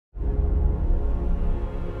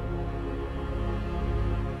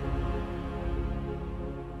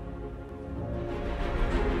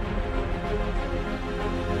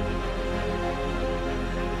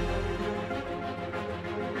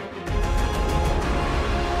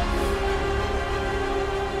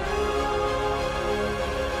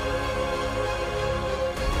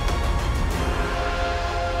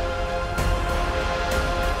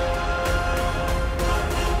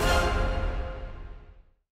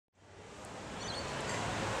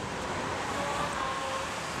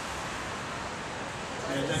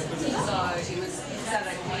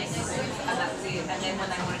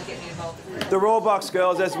get me involved? The Raw Box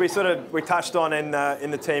girls, as we touched on in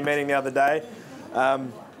the team meeting the other day,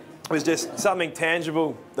 was just something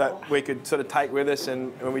tangible that we could sort of take with us,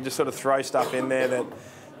 and we just sort of throw stuff in there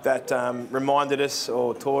that reminded us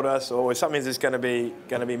or taught us, or was something that's going to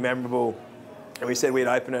be memorable. And we said we'd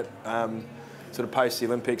open it sort of post the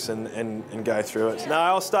Olympics and go through it. No,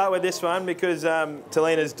 I'll start with this one because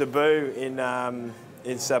Talina's debut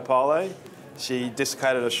in Sao Paulo, she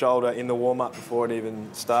dislocated her shoulder in the warm-up before it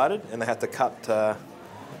even started, and they had to cut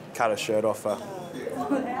her shirt off her.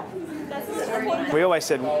 We always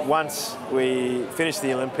said once we finished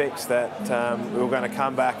the Olympics that we were going to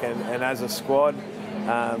come back and as a squad,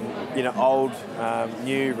 you know, old,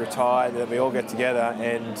 new, retired, that we all get together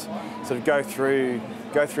and sort of go through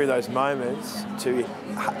those moments to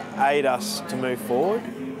aid us to move forward.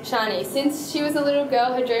 Shani, since she was a little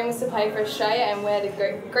girl, her dream was to play for Australia and wear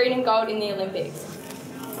the green and gold in the Olympics.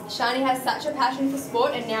 Shani has such a passion for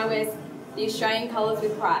sport and now wears the Australian colours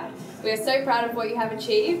with pride. We are so proud of what you have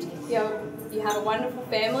achieved. You have a wonderful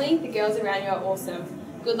family. The girls around you are awesome.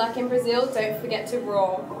 Good luck in Brazil. Don't forget to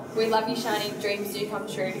roar. We love you, Shani. Dreams do come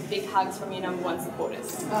true. Big hugs from your #1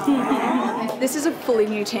 supporters. This is a fully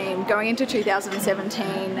new team. Going into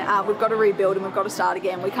 2017, we've got to rebuild and we've got to start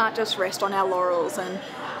again. We can't just rest on our laurels and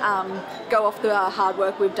go off the hard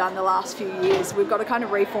work we've done the last few years. We've got to kind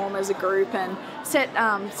of reform as a group and set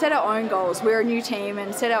our own goals. We're a new team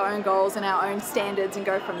and set our own goals and our own standards and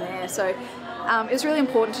go from there. So it's really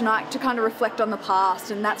important tonight to kind of reflect on the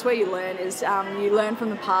past, and that's where you learn, is you learn from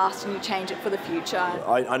the past and you change it for the future.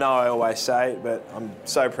 I know I always say it, but I'm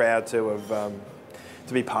so proud to have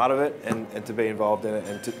to be part of it and to be involved in it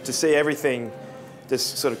and to see everything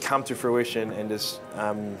just sort of come to fruition and just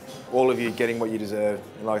all of you getting what you deserve.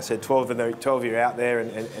 And like I said, 12 of you out there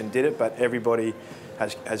and did it, but everybody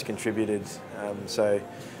has contributed.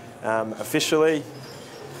 Officially,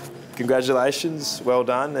 congratulations, well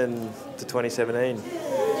done, and to 2017.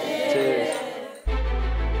 Cheers.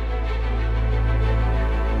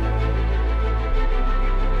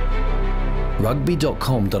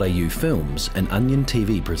 Rugby.com.au films and Onion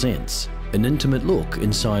TV presents an intimate look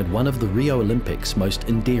inside one of the Rio Olympics' most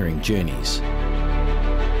endearing journeys.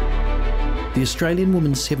 The Australian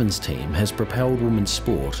women's sevens team has propelled women's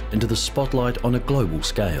sport into the spotlight on a global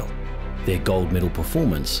scale. Their gold medal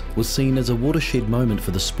performance was seen as a watershed moment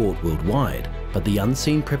for the sport worldwide, but the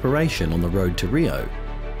unseen preparation on the road to Rio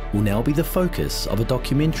will now be the focus of a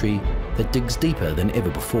documentary that digs deeper than ever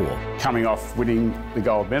before. Coming off winning the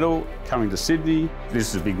gold medal, coming to Sydney,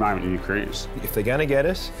 this is a big moment in your careers. If they're going to get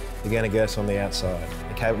us, they're going to get us on the outside.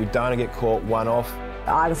 Okay, we don't want to get caught one off.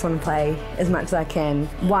 I just want to play as much as I can.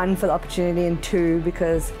 1, for the opportunity, and 2,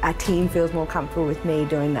 because our team feels more comfortable with me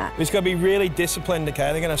doing that. We've got to be really disciplined,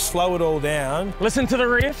 okay? They're going to slow it all down. Listen to the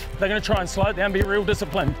ref. They're going to try and slow it down, be real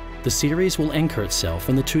disciplined. The series will anchor itself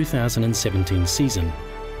in the 2017 season,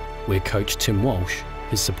 where coach Tim Walsh,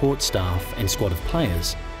 his support staff and squad of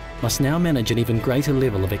players must now manage an even greater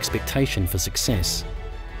level of expectation for success,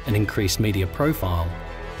 an increased media profile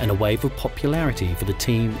and a wave of popularity for the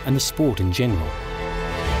team and the sport in general.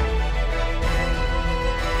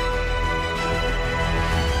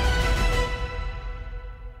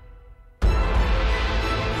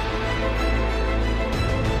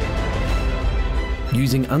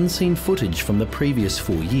 Using unseen footage from the previous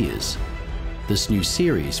 4 years, this new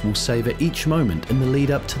series will savour each moment in the lead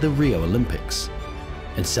up to the Rio Olympics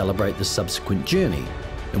and celebrate the subsequent journey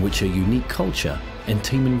in which a unique culture and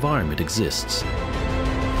team environment exists.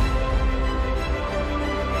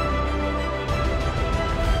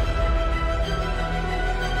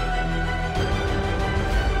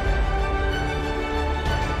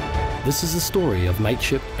 This is a story of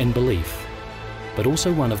mateship and belief, but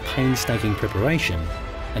also one of painstaking preparation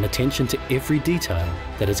and attention to every detail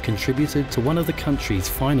that has contributed to one of the country's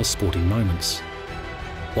finest sporting moments.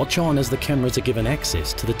 Watch on as the cameras are given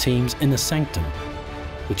access to the team's inner sanctum,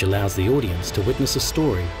 which allows the audience to witness a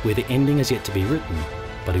story where the ending is yet to be written,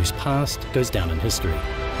 but whose past goes down in history.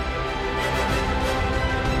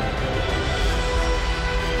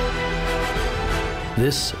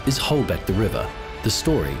 This is Hold Back the River, the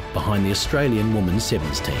story behind the Australian women's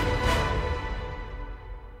sevens team.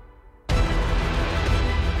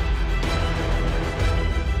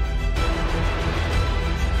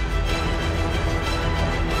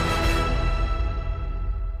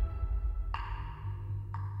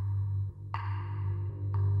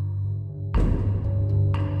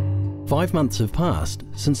 Five months have passed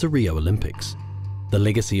since the Rio Olympics. The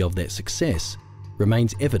legacy of that success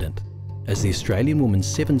remains evident as the Australian Women's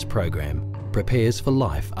Sevens program prepares for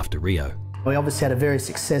life after Rio. We obviously had a very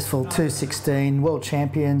successful 2016 world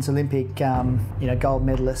champions, Olympic gold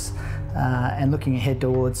medalists, and looking ahead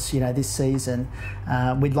towards this season,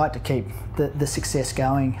 we'd like to keep the success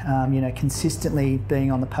going. Consistently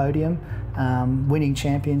being on the podium, winning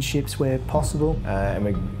championships where possible. And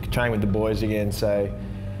we're training with the boys again, so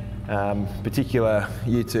particular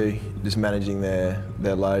you two, just managing their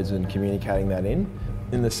loads and communicating that in.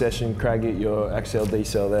 In the session, Craig, get your accel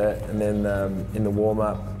decel there, and then in the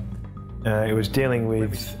warm-up, it was dealing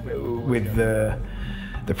with the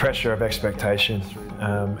pressure of expectation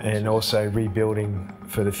and also rebuilding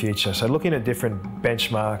for the future. So looking at different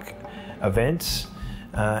benchmark events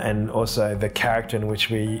and also the character in which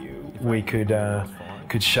we could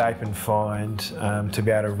shape and find to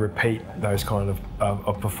be able to repeat those kind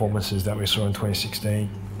of performances that we saw in 2016.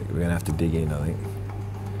 We're going to have to dig in, I think,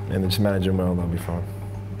 and just manage them well, they'll be fine.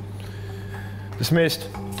 Dismissed.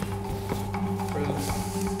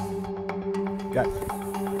 Go.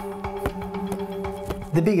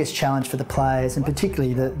 The biggest challenge for the players, and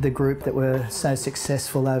particularly the group that were so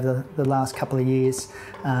successful over the last couple of years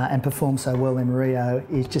and performed so well in Rio,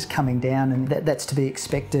 is just coming down, and that's to be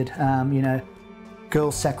expected.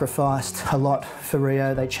 Girls sacrificed a lot for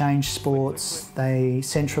Rio. They changed sports, they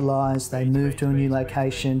centralised, they moved to a new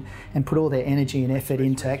location and put all their energy and effort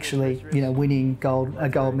into actually winning a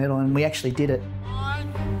gold medal, and we actually did it.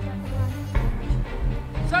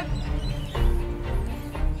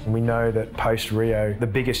 We know that post-Rio, the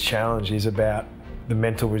biggest challenge is about the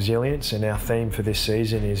mental resilience, and our theme for this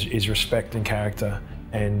season is respect and character,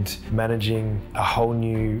 and managing a whole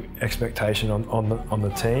new expectation on the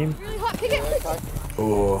team.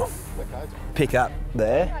 Or pick up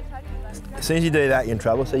there. As soon as you do that, you're in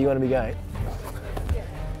trouble, so you want to be going.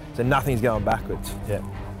 So nothing's going backwards. Yeah.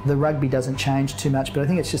 The rugby doesn't change too much, but I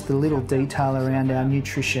think it's just the little detail around our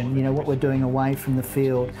nutrition, what we're doing away from the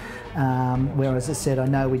field. Where, as I said, I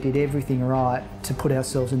know we did everything right to put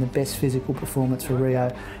ourselves in the best physical performance for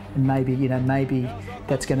Rio, and maybe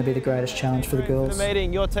that's going to be the greatest challenge for the girls. For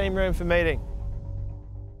meeting, your team room for meeting.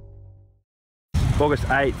 August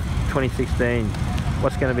 8th, 2016.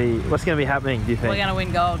 What's going to be happening, do you think? We're going to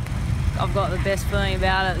win gold. I've got the best feeling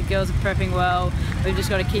about it. The girls are prepping well. We've just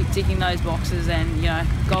got to keep ticking those boxes, and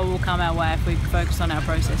gold will come our way if we focus on our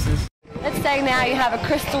processes. Let's say now you have a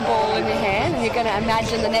crystal ball in your hand and you're going to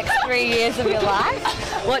imagine the next 3 years of your life.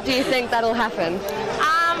 What do you think that'll happen?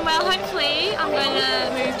 Well, hopefully I'm going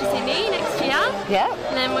to move to Sydney next year. Yeah.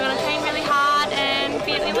 And then we're going to train really hard and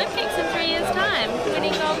be at the Olympics in 3 years' time,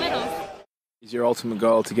 winning gold medals. Is your ultimate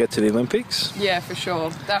goal to get to the Olympics? Yeah, for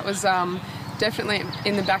sure. That was definitely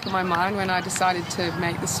in the back of my mind when I decided to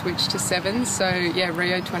make the switch to sevens. So yeah,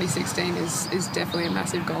 Rio 2016 is definitely a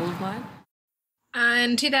massive goal of mine.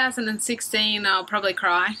 In 2016, I'll probably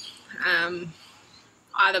cry,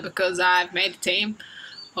 either because I've made the team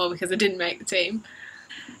or because I didn't make the team.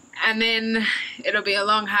 And then it'll be a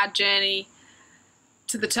long, hard journey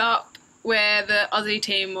to the top, where the Aussie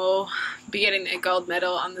team will be getting their gold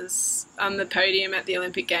medal on the podium at the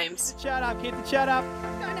Olympic Games. Chat up, keep the chat up.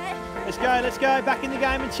 Let's go, back in the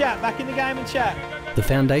game and chat, The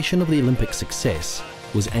foundation of the Olympic success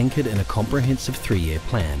was anchored in a comprehensive 3-year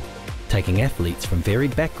plan, taking athletes from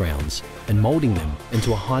varied backgrounds and moulding them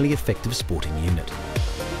into a highly effective sporting unit.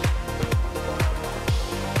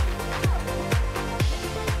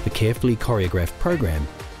 The carefully choreographed program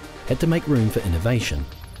had to make room for innovation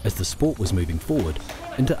as the sport was moving forward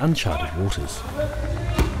into uncharted waters.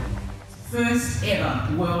 First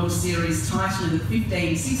ever World Series title in the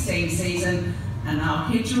 15-16 season, and I'll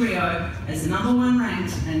head to Rio as the #1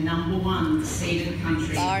 ranked and #1 seeded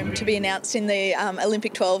country. To be announced in the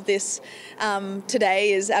Olympic 12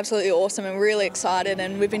 today is absolutely awesome, and we're really excited,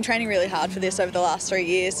 and we've been training really hard for this over the last 3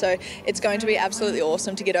 years, so it's going to be absolutely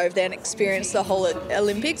awesome to get over there and experience the whole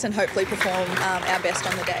Olympics and hopefully perform our best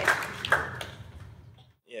on the day.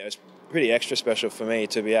 Yeah, it's pretty extra special for me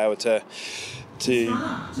to be able to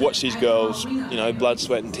watch these girls, blood,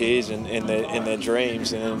 sweat and tears in their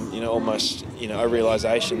dreams, and almost a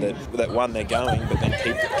realisation that one, they're going, but then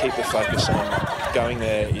keep the focus on going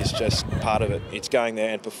there is just part of it. It's going there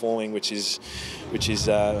and performing, which is what's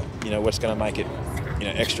going to make it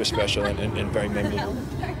extra special and very memorable.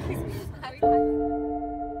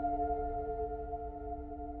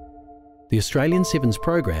 The Australian Sevens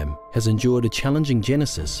program has endured a challenging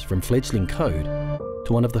genesis from fledgling code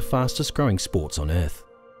to one of the fastest growing sports on earth.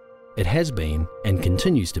 It has been, and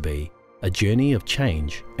continues to be, a journey of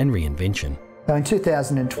change and reinvention. In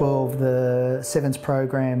 2012, the Sevens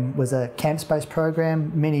program was a camps-based program,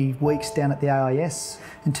 many weeks down at the AIS.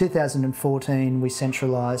 In 2014, we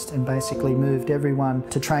centralised and basically moved everyone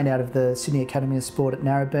to train out of the Sydney Academy of Sport at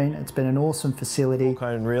Narrabeen. It's been an awesome facility.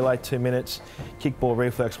 Cone relay 2 minutes, kickball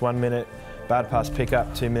reflex 1 minute, bad pass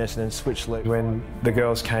pick-up 2 minutes, and then switch loop. When the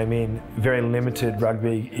girls came in, very limited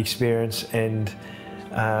rugby experience and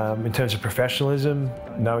in terms of professionalism,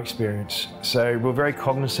 no experience. So we're very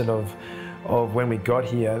cognizant of when we got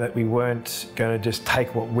here that we weren't going to just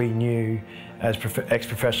take what we knew as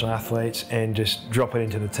ex-professional athletes and just drop it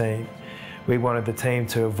into the team. We wanted the team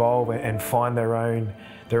to evolve and find their own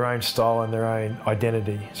style and their own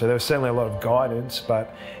identity. So there was certainly a lot of guidance,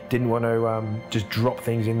 but didn't want to just drop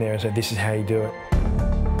things in there and say, this is how you do it.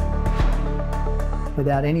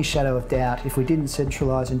 Without any shadow of doubt, if we didn't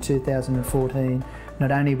centralise in 2014, not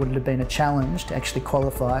only would it have been a challenge to actually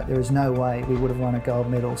qualify, there is no way we would have won a gold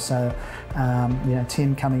medal. So, you know,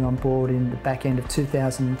 Tim coming on board in the back end of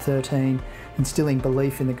 2013, instilling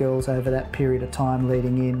belief in the girls over that period of time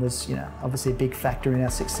leading in was, you know, obviously a big factor in our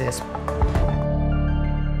success.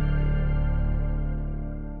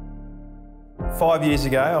 5 years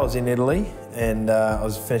ago, I was in Italy and I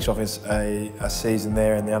was finished off a season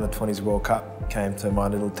there, and the Under-20s World Cup came to my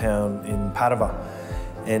little town in Padova.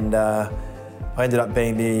 And I ended up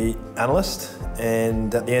being the analyst,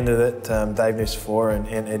 and at the end of it, Dave Nucifor and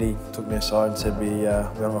Aunt Eddie took me aside and said, we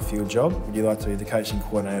want to offer you a job. Would you like to be the coaching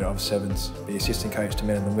coordinator of Sevens, be assistant coach to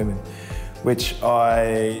men and women? Which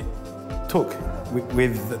I took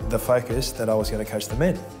with the focus that I was going to coach the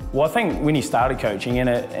men. Well, I think when he started coaching, and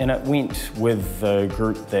it went with the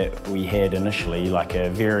group that we had initially, like a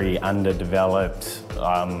very underdeveloped,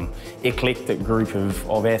 eclectic group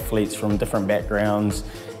of athletes from different backgrounds.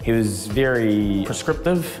 He was very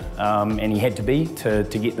prescriptive, and he had to be to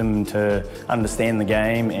get them to understand the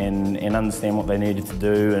game and understand what they needed to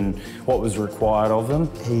do and what was required of them.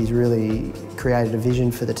 He's really created a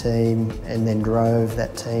vision for the team and then drove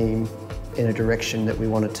that team in a direction that we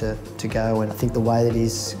wanted to go. And I think the way that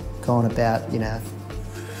he's gone about, you know,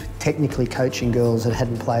 technically coaching girls that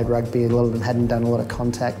hadn't played rugby, a lot of them hadn't done a lot of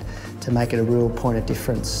contact, to make it a real point of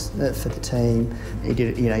difference for the team. He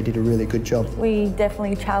did a really good job. We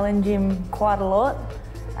definitely challenge him quite a lot,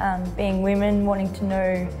 being women, wanting to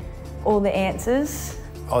know all the answers.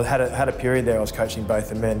 I had a period there I was coaching both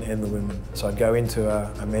the men and the women. So I'd go into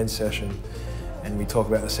a men's session and we talk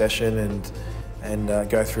about the session and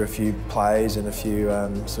go through a few plays and a few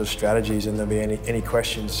sort of strategies, and there'll be any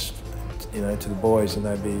questions, you know, to the boys, and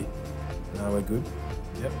they'd be, no, we're good.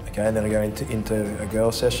 Yep. Okay, and then I go into a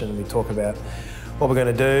girls' session and we talk about what we're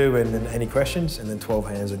going to do and then any questions, and then 12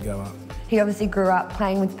 hands would go up. He obviously grew up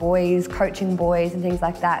playing with boys, coaching boys and things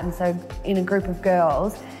like that, and so in a group of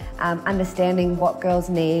girls, understanding what girls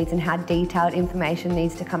need and how detailed information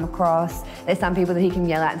needs to come across. There's some people that he can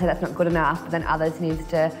yell at and say that's not good enough, but then others needs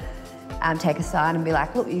to take a and be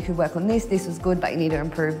like, look, you could work on this was good, but you need to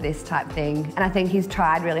improve this type thing. And I think he's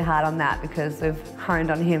tried really hard on that because we've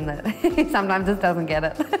honed on him that he sometimes just doesn't get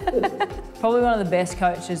it. Probably one of the best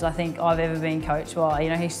coaches I think I've ever been coached by. You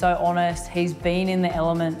know, he's so honest, he's been in the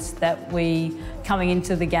elements that we, coming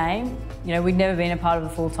into the game, you know, we'd never been a part of a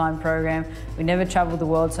full-time program, we never travelled the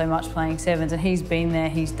world so much playing sevens, and he's been there,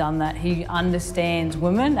 he's done that. He understands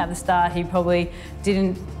women. At the start, he probably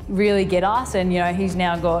didn't really get us, and you know, he's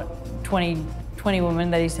now got 20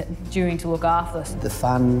 women that he's doing to look after. The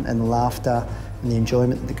fun and the laughter and the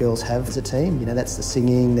enjoyment that the girls have as a team, you know, that's the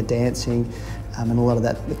singing, the dancing, and a lot of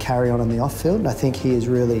that, the carry on the off field. And I think he has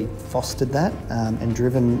really fostered that and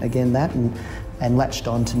driven again that and latched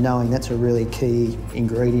on to knowing that's a really key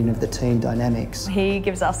ingredient of the team dynamics. He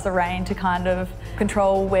gives us the rein to kind of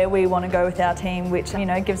control where we want to go with our team, which, you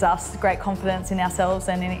know, gives us great confidence in ourselves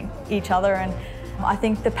and in each other. And I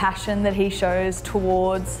think the passion that he shows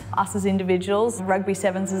towards us as individuals, rugby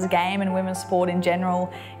sevens as a game and women's sport in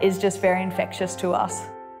general, is just very infectious to us.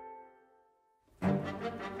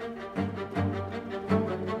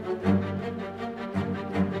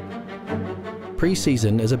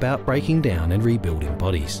 Pre-season is about breaking down and rebuilding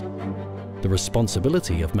bodies. The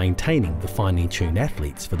responsibility of maintaining the finely tuned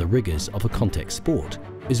athletes for the rigours of a contact sport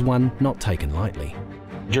is one not taken lightly.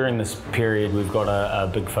 During this period, we've got a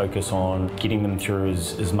big focus on getting them through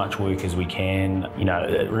as much work as we can. You know,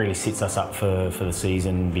 it really sets us up for the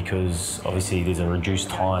season because obviously there's a reduced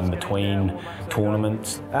time between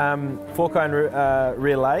tournaments. 4-cone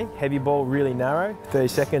relay, heavy ball, really narrow, 30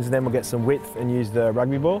 seconds, and then we'll get some width and use the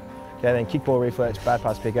rugby ball. Okay, then kickball reflex, bad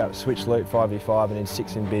pass pick up, switch loop, 5v5, and then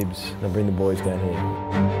 6 in bibs, and then bring the boys down here.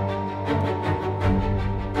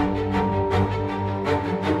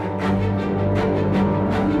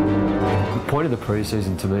 The point of the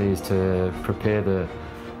pre-season to me is to prepare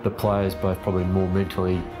the players both probably more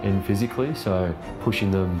mentally and physically, so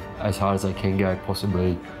pushing them as hard as they can go,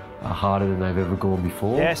 possibly harder than they've ever gone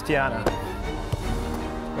before. Yes, Tiana.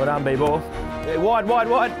 Well done, B-ball. Yeah, wide, wide,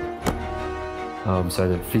 wide. So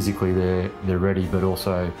that physically they're ready, but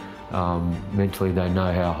also mentally they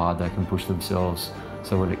know how hard they can push themselves,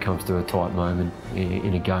 so when it comes to a tight moment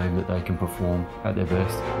in a game that they can perform at their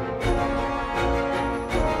best.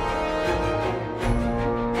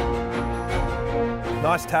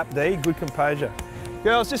 Nice tap, D, good composure.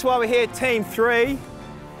 Girls, just while we're here, team 3,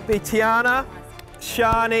 be Tiana,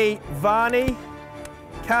 Shani, Varney,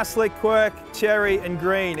 Caslick, Quirk, Cherry and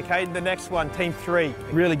Green. Okay, the next one, team 3.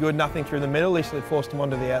 Really good, nothing through the middle, at least they forced them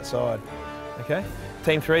onto the outside. Okay,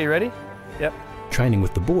 team 3, you ready? Yep. Training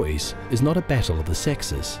with the boys is not a battle of the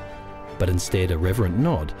sexes, but instead a reverent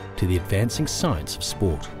nod to the advancing science of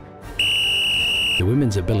sport. The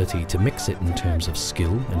women's ability to mix it in terms of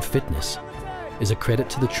skill and fitness is a credit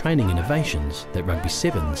to the training innovations that Rugby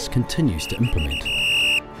Sevens continues to implement.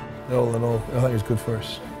 All in all, I think it was good for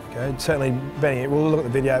us. Okay, certainly, we'll look at the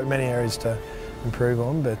video, many areas to improve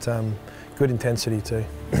on, but good intensity too.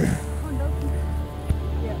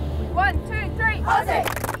 1, 2, 3,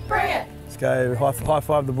 Aussie, bring it! Let's go, high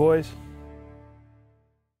five the boys.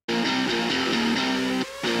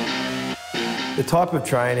 The type of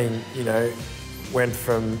training, you know, went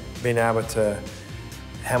from being able to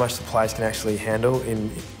how much the players can actually handle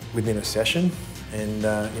within a session. And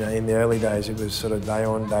you know, in the early days, it was sort of day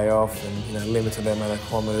on, day off, and you know, limited amount of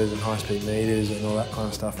kilometres and high-speed meters and all that kind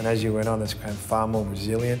of stuff. And as you went on, it's became far more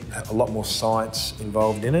resilient, a lot more science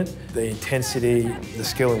involved in it. The intensity, the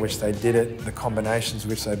skill in which they did it, the combinations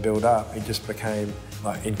which they built up, it just became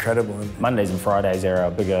like incredible. Mondays and Fridays are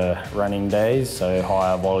our bigger running days, so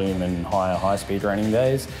higher volume and higher high-speed running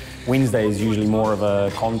days. Wednesday is usually more of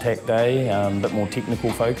a contact day, a bit more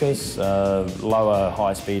technical focus, lower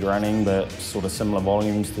high-speed running, but sort of similar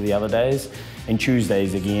volumes to the other days. And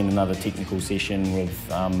Tuesdays, again, another technical session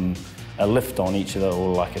with a lift on each of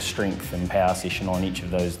or like a strength and power session on each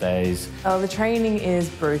of those days. The training is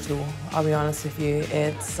brutal, I'll be honest with you.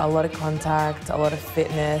 It's a lot of contact, a lot of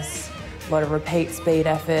fitness, a lot of repeat speed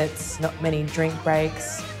efforts, not many drink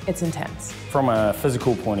breaks. It's intense. From a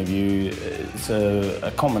physical point of view, it's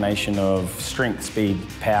a combination of strength, speed,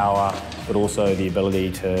 power, but also the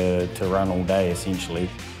ability to run all day, essentially.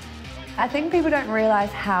 I think people don't realise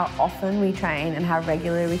how often we train and how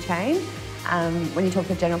regularly we train. When you talk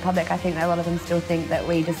to the general public, I think a lot of them still think that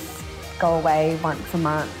we just go away once a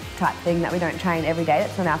month type thing, that we don't train every day.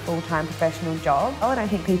 That's not our full-time professional job. I don't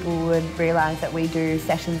think people would realise that we do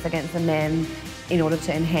sessions against the men in order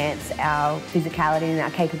to enhance our physicality and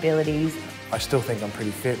our capabilities. I still think I'm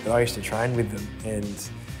pretty fit, but I used to train with them and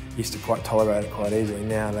used to quite tolerate it quite easily.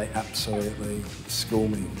 Now they absolutely school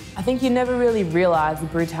me. I think you never really realise the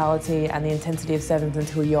brutality and the intensity of Sevens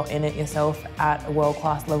until you're in it yourself at a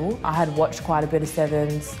world-class level. I had watched quite a bit of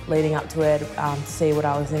Sevens leading up to it to see what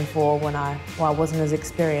I was in for when I wasn't as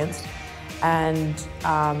experienced. And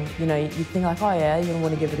you know, you think like, oh yeah, you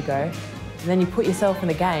want to give it a go. And then you put yourself in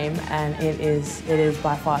a game and it is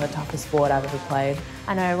by far the toughest sport I've ever played.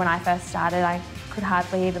 I know when I first started I could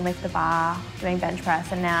hardly even lift the bar doing bench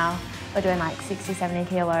press, and now we're doing like 60, 70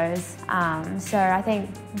 kilos. So I think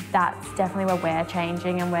that's definitely where we're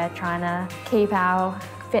changing, and we're trying to keep our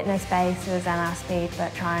fitness bases and our speed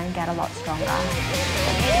but try and get a lot stronger.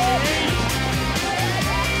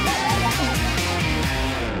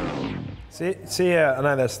 See I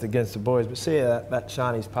know that's against the boys, but see that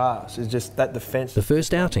Shani's pass is just that defence. The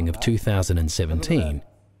first outing of 2017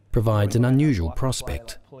 provides an unusual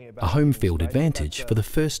prospect, a home field advantage for the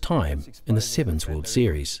first time in the Sevens World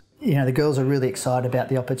Series. You know, the girls are really excited about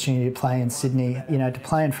the opportunity to play in Sydney, you know, to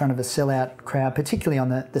play in front of a sellout crowd, particularly on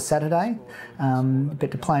the Saturday,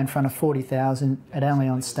 but to play in front of 40,000 at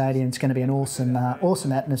Allianz Stadium. It's going to be an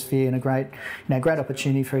awesome atmosphere and a great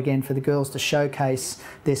opportunity for the girls to showcase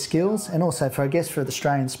their skills, and also for the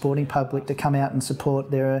Australian sporting public to come out and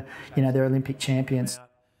support their Olympic champions.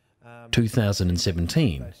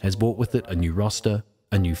 2017 has brought with it a new roster,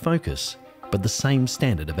 a new focus, but the same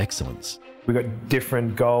standard of excellence. We've got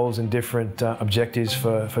different goals and different objectives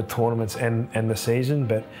for tournaments and the season,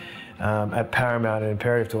 but at paramount and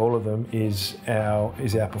imperative to all of them is our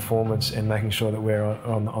performance and making sure that we're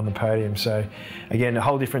on the podium. So again, a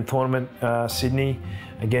whole different tournament, Sydney,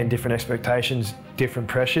 again different expectations, different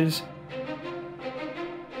pressures.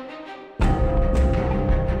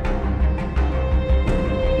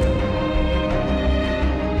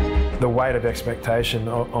 The weight of expectation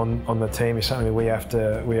on the team is something that we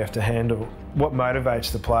have to handle. what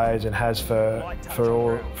motivates the players and has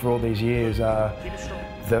for all these years are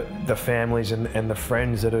the families and the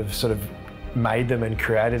friends that have sort of made them and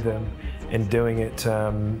created them, and doing it,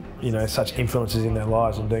 you know, such influences in their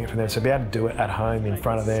lives and doing it for them. So be able to do it at home in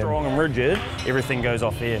front of them. Strong and rigid, everything goes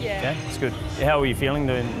off here. Yeah, it's good. How are you feeling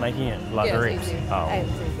doing making it? Like the reps? Oh,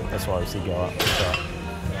 that's why I said go up. So.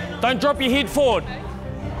 Don't drop your head forward.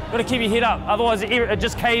 Got to keep your head up, otherwise it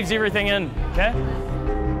just caves everything in. Okay.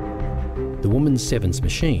 The women's sevens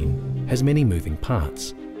machine has many moving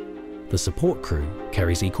parts. The support crew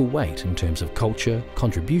carries equal weight in terms of culture,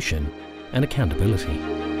 contribution, and accountability.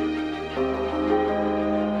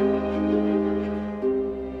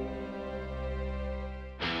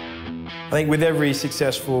 I think with every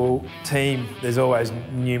successful team, there's always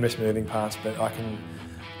numerous moving parts, but I can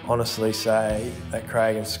honestly say that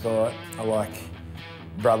Craig and Scott are like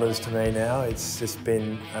brothers to me now. It's just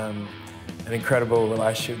been an incredible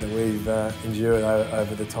relationship that we've endured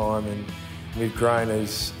over the time, and we've grown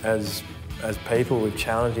as people. We've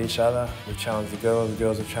challenged each other, we've challenged the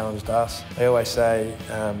girls have challenged us. They always say,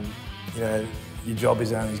 you know, your job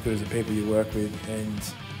is only as good as the people you work with, and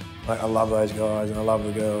I love those guys and I love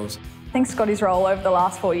the girls. I think Scotty's role over the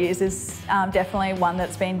last 4 years is definitely one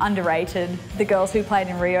that's been underrated. The girls who played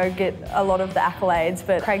in Rio get a lot of the accolades,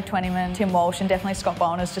 but Craig Twentyman, Tim Walsh and definitely Scott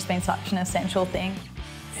Bowen has just been such an essential thing.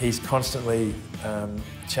 He's constantly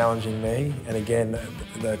challenging me, and again,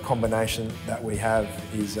 the combination that we have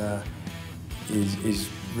is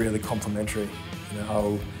really complementary. You know,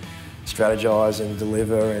 I'll strategise and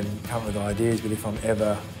deliver and come up with ideas, but if I'm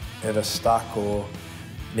ever stuck or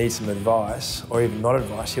need some advice, or even not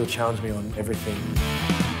advice, he'll challenge me on everything.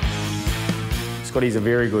 Scotty's a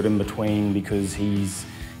very good in-between because he's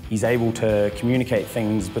able to communicate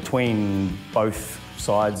things between both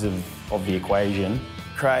sides of the equation.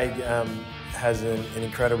 Craig has an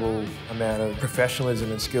incredible amount of professionalism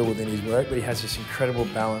and skill within his work, but he has this incredible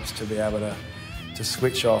balance to be able to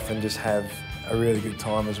switch off and just have a really good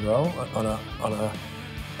time as well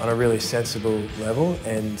on a really sensible level.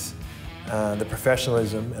 And the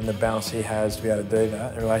professionalism and the balance he has to be able to do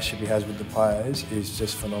that, the relationship he has with the players, is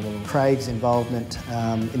just phenomenal. Craig's involvement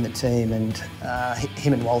in the team and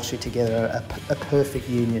him and Walsh together are a perfect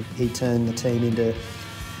union. He turned the team into,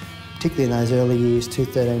 particularly in those early years,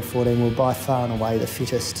 2013-14, were by far and away the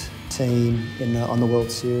fittest team on the World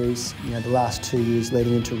Series. You know, the last 2 years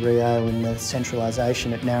leading into Rio and the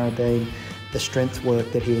centralisation at Narrabeen, the strength work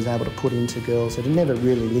that he was able to put into girls that had never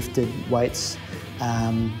really lifted weights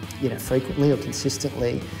you know, frequently or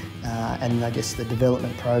consistently, and I guess the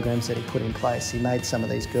development programs that he put in place, he made some of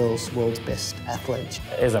these girls world's best athletes.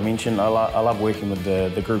 As I mentioned, I love working with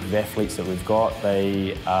the group of athletes that we've got.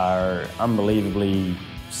 They are unbelievably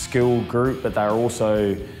skilled group, but they're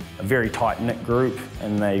also a very tight-knit group,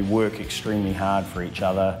 and they work extremely hard for each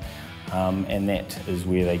other, and that is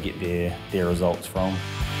where they get their results from.